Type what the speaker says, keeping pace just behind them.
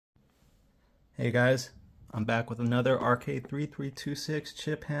Hey guys, I'm back with another RK3326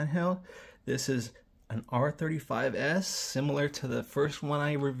 chip handheld. This is an R35S, similar to the first one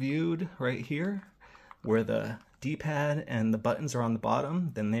I reviewed right here, where the D-pad and the buttons are on the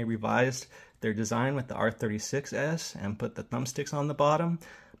bottom. Then they revised their design with the R36S and put the thumbsticks on the bottom.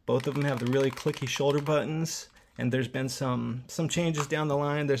 Both of them have the really clicky shoulder buttons. And there's been some changes down the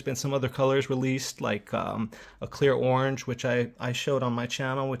line. There's been some other colors released, like a clear orange, which I showed on my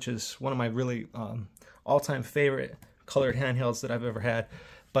channel, which is one of my really all-time favorite colored handhelds that I've ever had.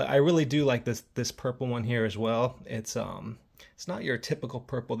 But I really do like this purple one here as well. It's not your typical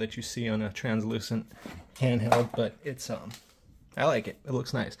purple that you see on a translucent handheld, but I like it. It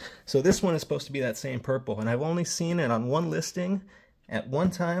looks nice. So this one is supposed to be that same purple, and I've only seen it on one listing at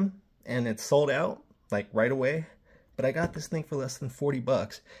one time, and it's sold out like right away. But I got this thing for less than 40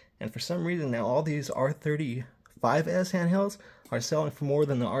 bucks, and for some reason now all these R35S handhelds are selling for more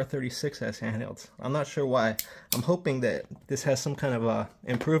than the R36S handhelds. I'm not sure why. I'm hoping that this has some kind of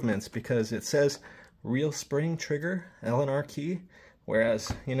improvements, because it says real spring trigger L&R key,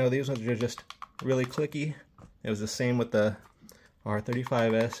 whereas these ones are just really clicky. It was the same with the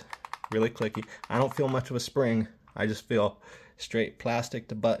R35S, really clicky. I don't feel much of a spring. I just feel straight plastic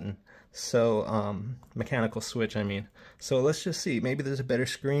to button. So mechanical switch, I mean. So let's just see. Maybe there's a better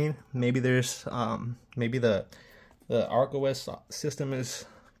screen. Maybe there's maybe the ArcOS system is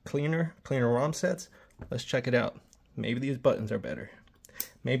cleaner ROM sets. Let's check it out. Maybe these buttons are better.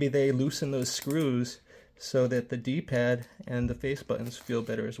 Maybe they loosen those screws so that the D-pad and the face buttons feel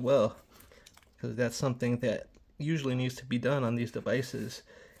better as well, because that's something that usually needs to be done on these devices.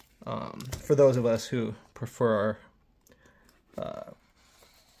 For those of us who prefer our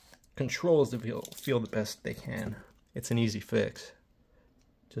controls to feel the best they can. It's an easy fix.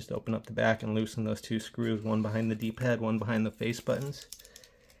 Just open up the back and loosen those two screws, one behind the D-pad, one behind the face buttons,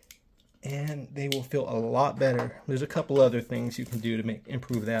 and they will feel a lot better. There's a couple other things you can do to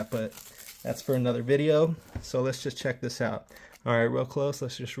improve that, but that's for another video. So let's just check this out. All right, real close,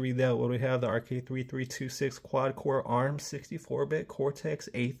 let's just read that. What do we have? The RK3326 quad-core ARM 64-bit Cortex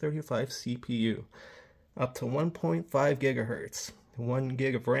A35 CPU, up to 1.5 gigahertz. 1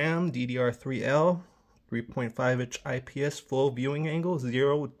 gig of RAM, DDR3L, 3.5-inch IPS full viewing angle,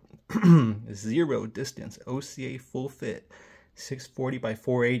 zero distance, OCA full fit, 640 by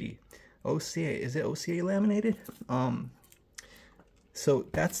 480. OCA, is it OCA laminated? So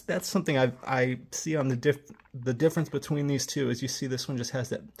that's something I see on the difference between these two is you see this one just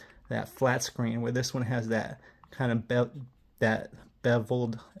has that flat screen, where this one has that kind of that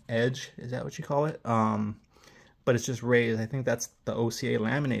beveled edge. Is that what you call it? But it's just raised. I think that's the OCA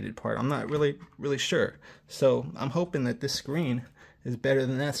laminated part. I'm not really sure. So I'm hoping that this screen is better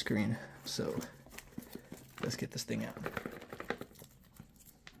than that screen. So let's get this thing out.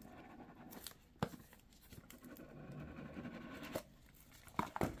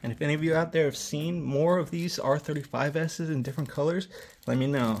 And if any of you out there have seen more of these R35Ss in different colors, let me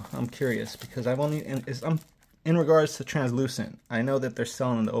know. I'm curious, because I'm in regards to translucent. I know that they're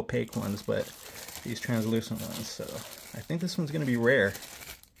selling the opaque ones, but these translucent ones, so I think this one's going to be rare.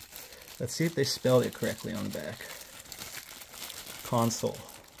 Let's see if they spelled it correctly on the back. Console.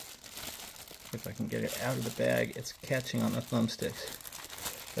 If I can get it out of the bag, it's catching on the thumbsticks.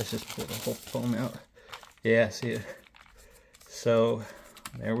 Let's just pull the whole foam out. Yeah, see it? So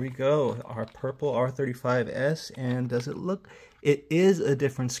there we go, our purple R35S. And does it look? It is a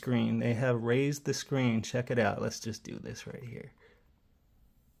different screen. They have raised the screen. Check it out. Let's just do this right here.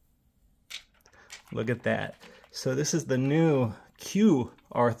 Look at that. So this is the new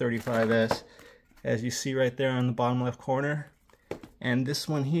Q-R35S, as you see right there on the bottom left corner. And this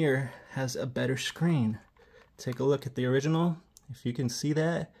one here has a better screen. Take a look at the original, if you can see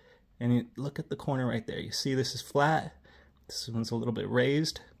that. And you look at the corner right there. You see this is flat. This one's a little bit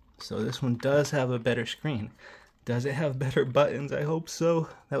raised. So this one does have a better screen. Does it have better buttons? I hope so.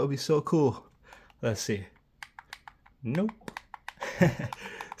 That would be so cool. Let's see. Nope.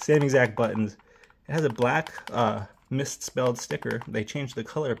 Same exact buttons. It has a black misspelled sticker. They changed the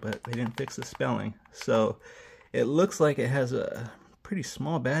color, but they didn't fix the spelling. So it looks like it has a pretty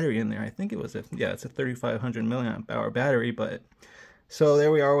small battery in there. I think it was it's a 3500 milliamp hour battery. But so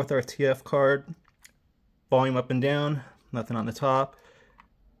there we are with our TF card. Volume up and down, nothing on the top.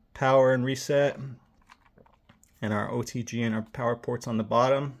 Power and reset, and our OTG and our power ports on the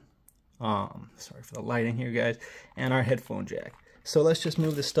bottom. Sorry for the lighting here, guys. And our headphone jack. So let's just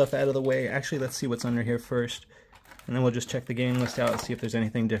move this stuff out of the way. Actually, let's see what's under here first, and then we'll just check the game list out and see if there's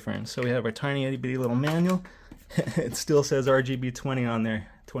anything different. So we have our tiny itty bitty little manual. It still says RGB 20 on there,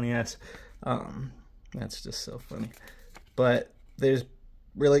 20S. That's just so funny. But there's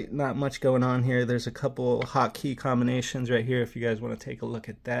really not much going on here. There's a couple hotkey combinations right here if you guys want to take a look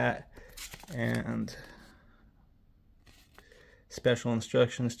at that. And special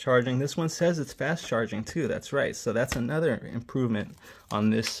instructions charging. This one says it's fast charging too. That's right. So that's another improvement on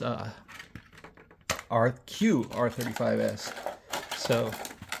this Q-R35S. So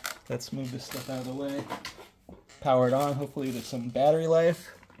let's move this stuff out of the way. Power it on. Hopefully there's some battery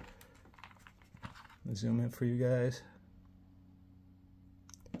life. Zoom in for you guys.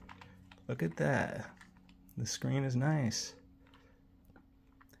 Look at that. The screen is nice.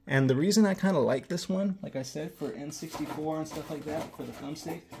 And the reason I kind of like this one, like I said, for N64 and stuff like that, for the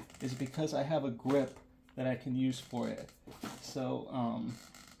thumbstick, is because I have a grip that I can use for it. So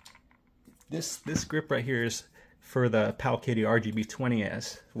this grip right here is for the Powkiddy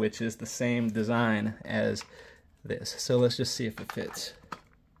RGB20S, which is the same design as this. So let's just see if it fits.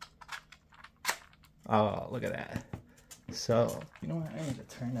 Oh, look at that. So, you know what? I need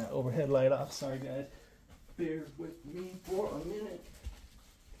to turn that overhead light off. Sorry, guys. Bear with me for a minute.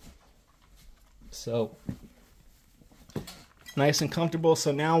 So, nice and comfortable.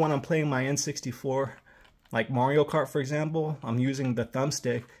 So now when I'm playing my N64, like Mario Kart, for example, I'm using the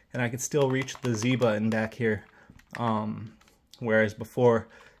thumbstick, and I can still reach the Z button back here. Whereas before,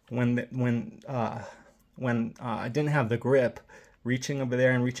 when I didn't have the grip, reaching over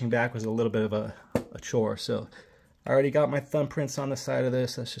there and reaching back was a little bit of a chore. So I already got my thumbprints on the side of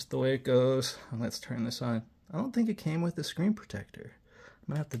this. That's just the way it goes. And let's turn this on. I don't think it came with the screen protector. I'm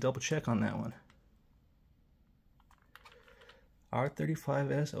gonna have to double check on that one.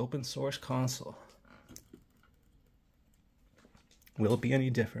 R35S open source console. Will it be any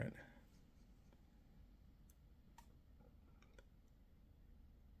different?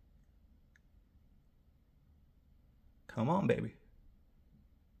 Come on, baby.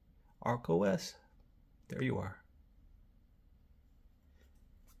 ArcOS. There you are.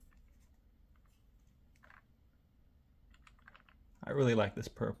 I really like this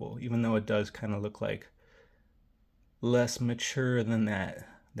purple, even though it does kind of look like less mature than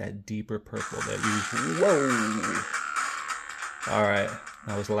that deeper purple that you... Whoa! Alright,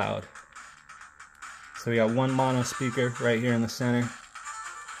 that was loud. So we got one mono speaker right here in the center.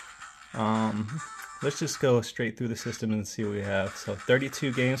 Let's just go straight through the system and see what we have. So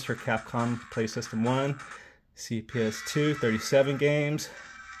 32 games for Capcom Play System 1, CPS 2, 37 games,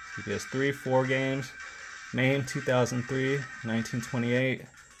 CPS 3, 4 games, MAME 2003, 1928,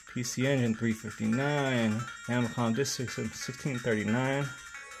 PC Engine 359, Famicom Disk System 1639,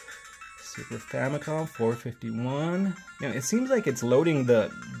 Super Famicom 451. You know, it seems like it's loading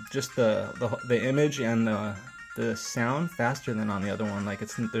the image and the sound faster than on the other one. Like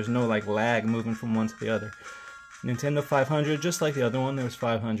there's no like lag moving from one to the other. Nintendo 500, just like the other one, there was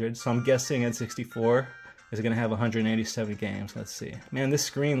 500. So I'm guessing N64 is gonna have 187 games. Let's see. Man, this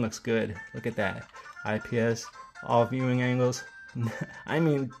screen looks good. Look at that. IPS, all viewing angles. I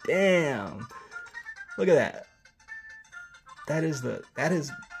mean, damn. Look at that. That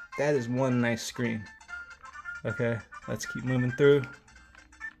is one nice screen. Okay, let's keep moving through.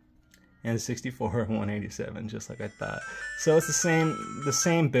 And 64 187, just like I thought. So it's the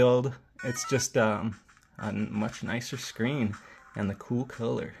same build. It's just a much nicer screen and the cool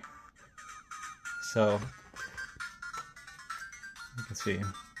color. So you can see.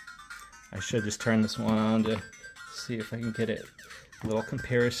 I should just turn this one on to see if I can get a little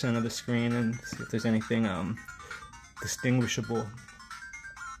comparison of the screen and see if there's anything distinguishable.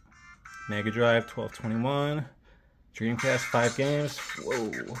 Mega Drive 1221, Dreamcast 5 games.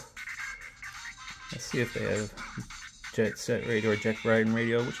 Whoa. Let's see if they have Jet Set Radio or Jet Riding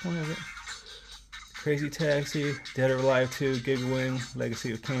Radio. Which one is it? Crazy Taxi, Dead or Alive 2, Gigawing,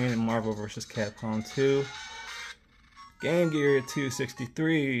 Legacy of Kain, and Marvel vs. Capcom 2. Game Gear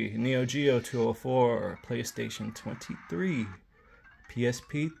 263, Neo Geo 204, PlayStation 23,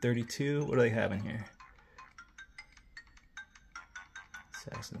 PSP 32. What do they have in here?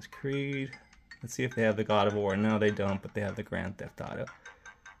 Assassin's Creed. Let's see if they have the God of War. No, they don't, but they have the Grand Theft Auto.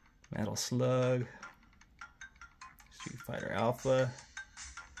 Metal Slug, Street Fighter Alpha.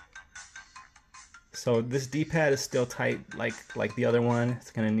 So this D-pad is still tight like the other one.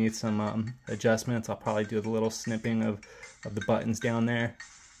 It's gonna need some adjustments. I'll probably do the little snipping of the buttons down there.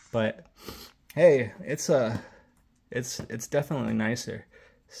 But hey, it's definitely nicer.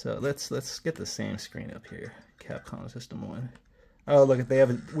 So let's get the same screen up here. Capcom System 1. Oh, look,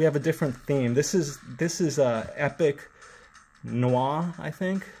 we have a different theme. This is Epic Noir, I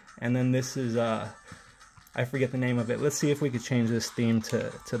think. And then this is I forget the name of it. Let's see if we could change this theme to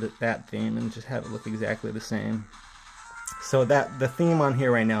that theme and just have it look exactly the same. So the theme on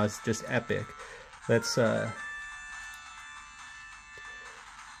here right now is just Epic. Let's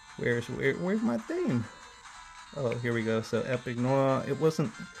Where's my theme? Oh, here we go. So Epic Noir. It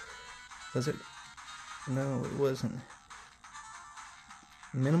wasn't. Was it? No, it wasn't.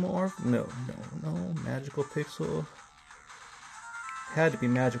 Minimal Arc? No. Magical Pixel. Had to be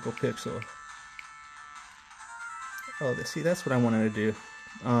Magical Pixel. Oh, see, that's what I wanted to do.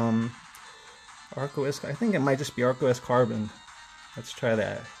 ArcOS. I think it might just be ArcOS Carbon. Let's try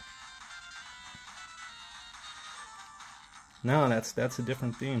that. No, that's a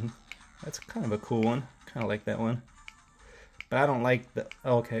different theme. That's kind of a cool one. Kind of like that one. But I don't like the...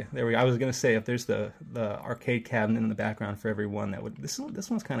 Oh, okay, there we go. I was going to say, if there's the arcade cabinet in the background for every one, that would... This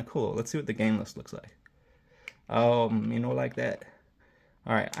one's kind of cool. Let's see what the game list looks like. You know, like that.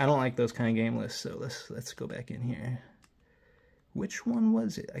 Alright, I don't like those kind of game lists, so let's go back in here. Which one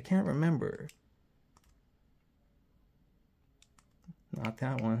was it? I can't remember. Not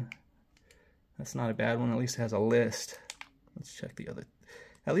that one. That's not a bad one. At least it has a list. Let's check the other.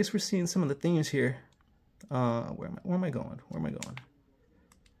 At least we're seeing some of the themes here. Where am I going?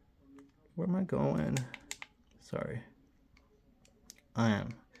 Sorry. I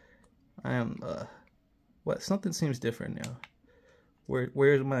am what? Something seems different now.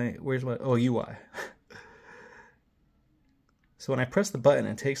 Where's my oh, UI. So when I press the button,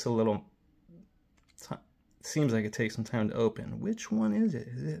 it takes a little time. Seems like it takes some time to open. Which one is it?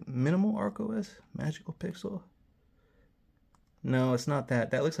 Is it Minimal ArcOS? Magical Pixel? No, it's not that.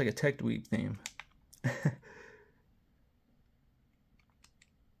 That looks like a Tech Dweeb theme.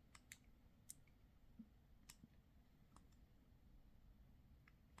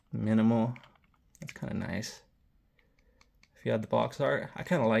 Minimal. That's kind of nice. If you had the box art, I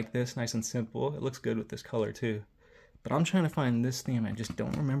kind of like this. Nice and simple. It looks good with this color too. But I'm trying to find this theme. I just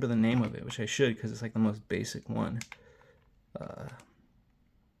don't remember the name of it, which I should because it's like the most basic one.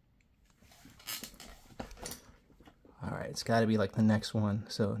 Alright, it's got to be like the next one.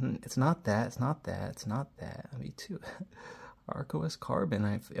 So it's not that. It's not that. It's not that. Me too. ArcOS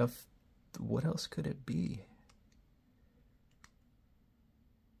Carbon. What else could it be?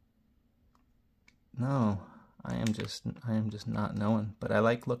 No, I am just not knowing. But I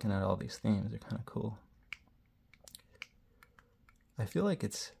like looking at all these themes. They're kind of cool. I feel like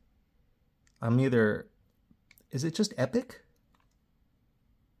is it just Epic?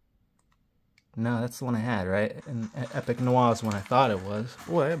 No, that's the one I had, right? And Epic Noir is the one I thought it was.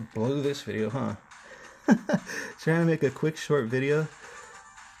 Boy, I blew this video, huh? Trying to make a quick, short video.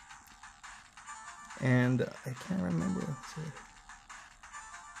 And I can't remember.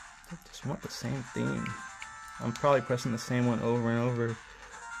 I just want the same theme. I'm probably pressing the same one over and over.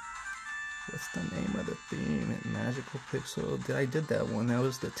 What's the name of the theme? Magical Pixel. I did that one. That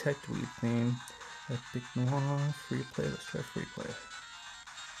was the Tech Dweeb theme. Epic Noir. Free play. Let's try free play.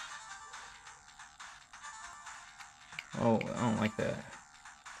 Oh, I don't like that.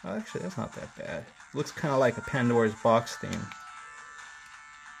 Oh, actually, that's not that bad. It looks kind of like a Pandora's Box theme.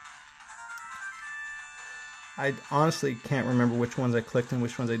 I honestly can't remember which ones I clicked and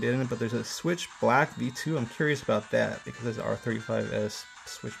which ones I didn't, but there's a Switch Black V2. I'm curious about that because there's R35S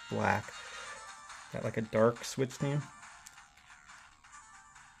Switch Black. Got like a dark Switch theme.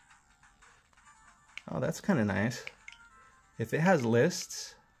 Oh, that's kind of nice. If it has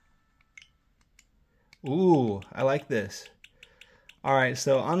lists. Ooh, I like this. Alright,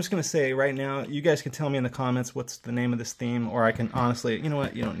 so I'm just going to say right now, you guys can tell me in the comments what's the name of this theme, or I can honestly, you know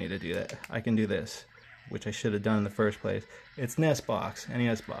what, you don't need to do that. I can do this, which I should have done in the first place. It's NESbox,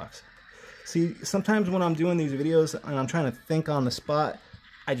 NESbox. See, sometimes when I'm doing these videos and I'm trying to think on the spot,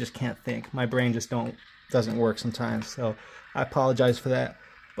 I just can't think. My brain just doesn't work sometimes, so I apologize for that.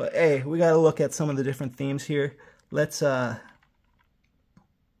 But hey, we got to look at some of the different themes here. Let's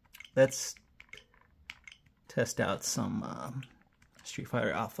test out some Street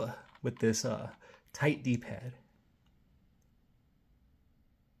Fighter Alpha with this tight D-pad.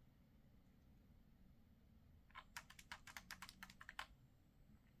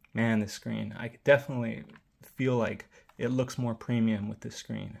 Man, this screen, I definitely feel like it looks more premium with this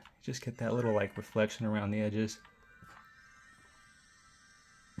screen. Just get that little like reflection around the edges.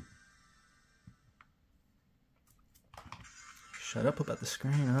 Shut up about the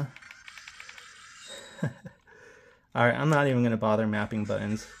screen, huh? Alright, I'm not even going to bother mapping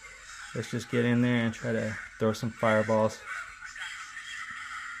buttons. Let's just get in there and try to throw some fireballs.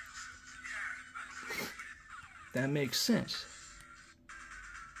 That makes sense.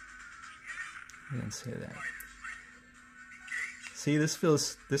 I didn't say that. See, this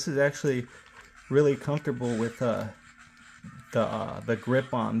is actually really comfortable with the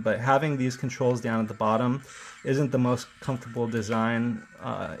grip on, but having these controls down at the bottom isn't the most comfortable design.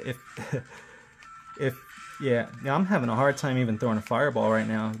 If Yeah, I'm having a hard time even throwing a fireball right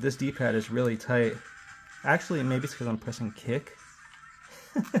now. This D-pad is really tight. Actually, maybe it's because I'm pressing kick.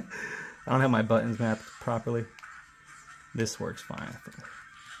 I don't have my buttons mapped properly. This works fine.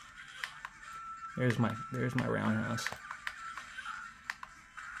 There's my roundhouse.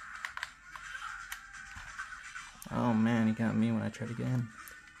 Oh man, he got me when I tried again.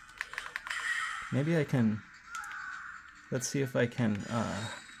 Maybe I can. Let's see if I can.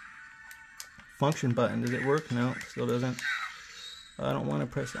 Function button. Does it work? No, still doesn't. I don't want to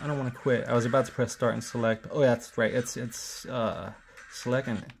press. I don't want to quit. I was about to press start and select. Oh, that's right. It's select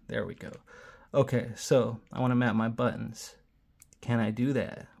and there we go. Okay, so I want to map my buttons. Can I do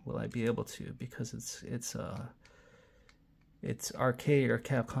that? Will I be able to? Because it's arcade or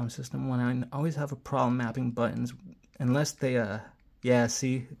Capcom System 1. I always have a problem mapping buttons unless they yeah,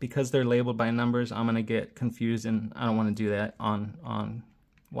 see, because they're labeled by numbers, I'm gonna get confused, and I don't want to do that on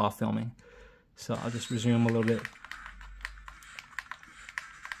while filming. So I'll just resume a little bit.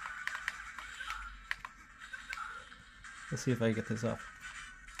 Let's see if I can get this up.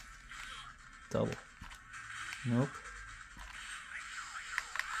 Double. Nope.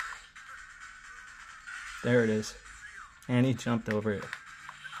 There it is. And he jumped over it.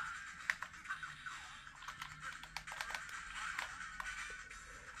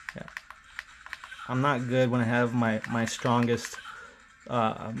 Yeah. I'm not good when I have my strongest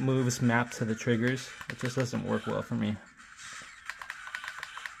moves mapped to the triggers. It just doesn't work well for me.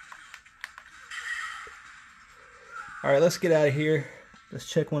 Alright, let's get out of here. Let's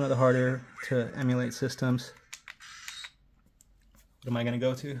check one of the harder to emulate systems. What am I going to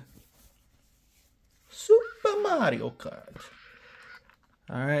go to? Super Mario Kart.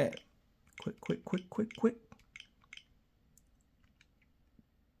 Alright. Quick.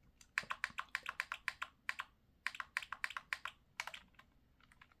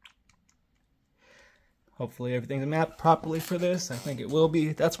 Hopefully everything's mapped properly for this. I think it will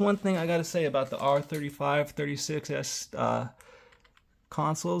be. That's one thing I gotta say about the R35, 36S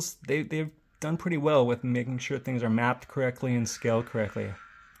consoles. They've done pretty well with making sure things are mapped correctly and scaled correctly.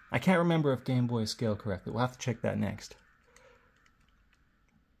 I can't remember if Game Boy is scaled correctly. We'll have to check that next.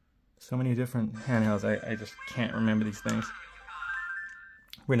 So many different handhelds, I just can't remember these things.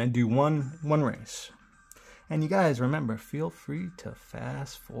 We're gonna do one race. And you guys, remember, feel free to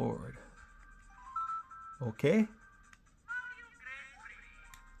fast forward. Okay?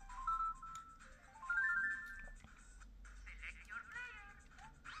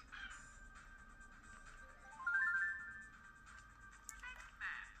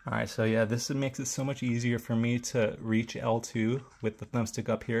 Alright, so yeah, this makes it so much easier for me to reach L2 with the thumbstick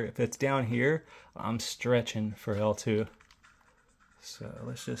up here. If it's down here, I'm stretching for L2. So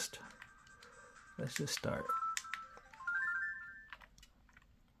let's just start.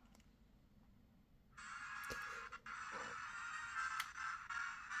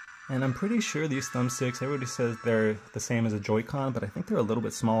 And I'm pretty sure these thumbsticks, everybody says they're the same as a Joy-Con, but I think they're a little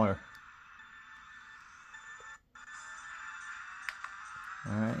bit smaller.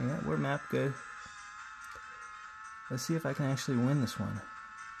 Alright, yeah, we're mapped good. Let's see if I can actually win this one.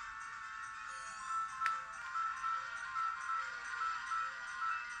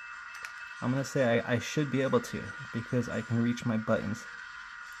 I'm gonna say I should be able to, because I can reach my buttons.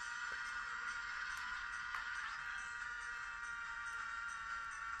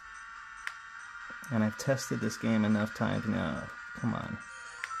 And I've tested this game enough times now. Come on.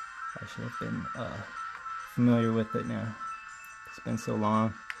 I should have been familiar with it now. It's been so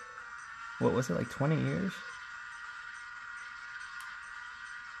long. What was it, like 20 years?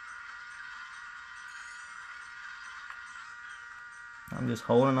 I'm just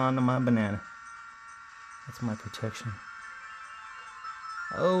holding on to my banana. That's my protection.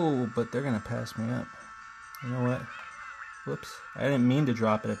 Oh, but they're gonna pass me up. You know what? Whoops. I didn't mean to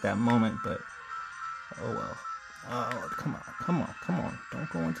drop it at that moment, but oh well. Oh, come on. Don't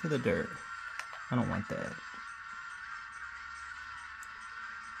go into the dirt. I don't want that.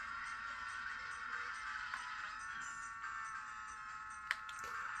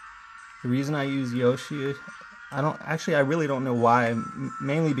 The reason I use Yoshi, I really don't know why.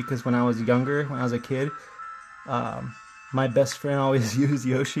 Mainly because when I was younger, when I was a kid, my best friend always used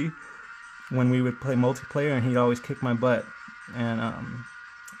Yoshi when we would play multiplayer, and he'd always kick my butt. And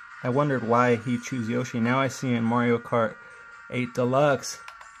I wondered why he'd choose Yoshi. Now I see in Mario Kart 8 Deluxe,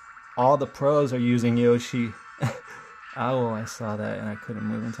 all the pros are using Yoshi. Oh, I saw that and I couldn't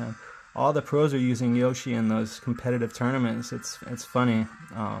move in time. All the pros are using Yoshi in those competitive tournaments. It's funny.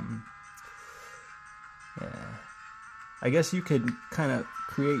 Yeah. I guess you could kind of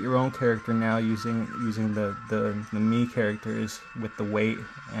create your own character now using the Mii characters with the weight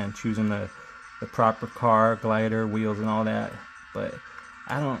and choosing the the proper car, glider, wheels, and all that. But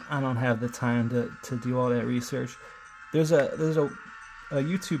I don't have the time to do all that research. There's a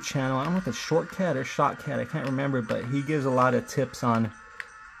YouTube channel. I don't know if it's Shortcat or Shotcat. I can't remember, but he gives a lot of tips on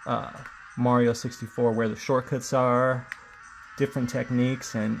Mario 64, where the shortcuts are, different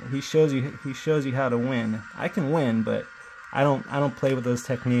techniques, and he shows you how to win. I can win, but I don't play with those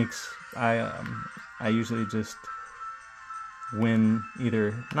techniques. I usually just win,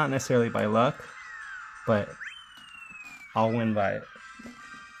 either not necessarily by luck, but I'll win by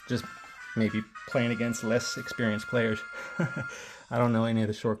just maybe playing against less experienced players. I don't know any of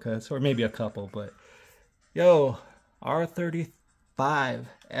the shortcuts, or maybe a couple, but yo,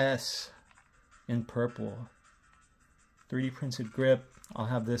 R35S in purple, 3D printed grip. I'll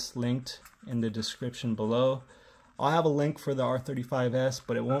have this linked in the description below. I'll have a link for the R35S,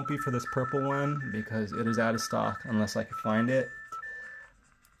 but it won't be for this purple one because it is out of stock unless I can find it.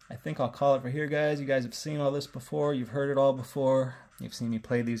 I think I'll call it for here, guys. You guys have seen all this before. You've heard it all before. You've seen me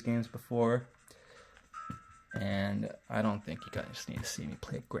play these games before. And I don't think you guys need to see me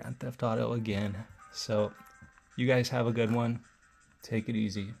play Grand Theft Auto again. So, you guys have a good one. Take it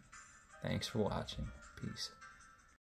easy. Thanks for watching. Peace.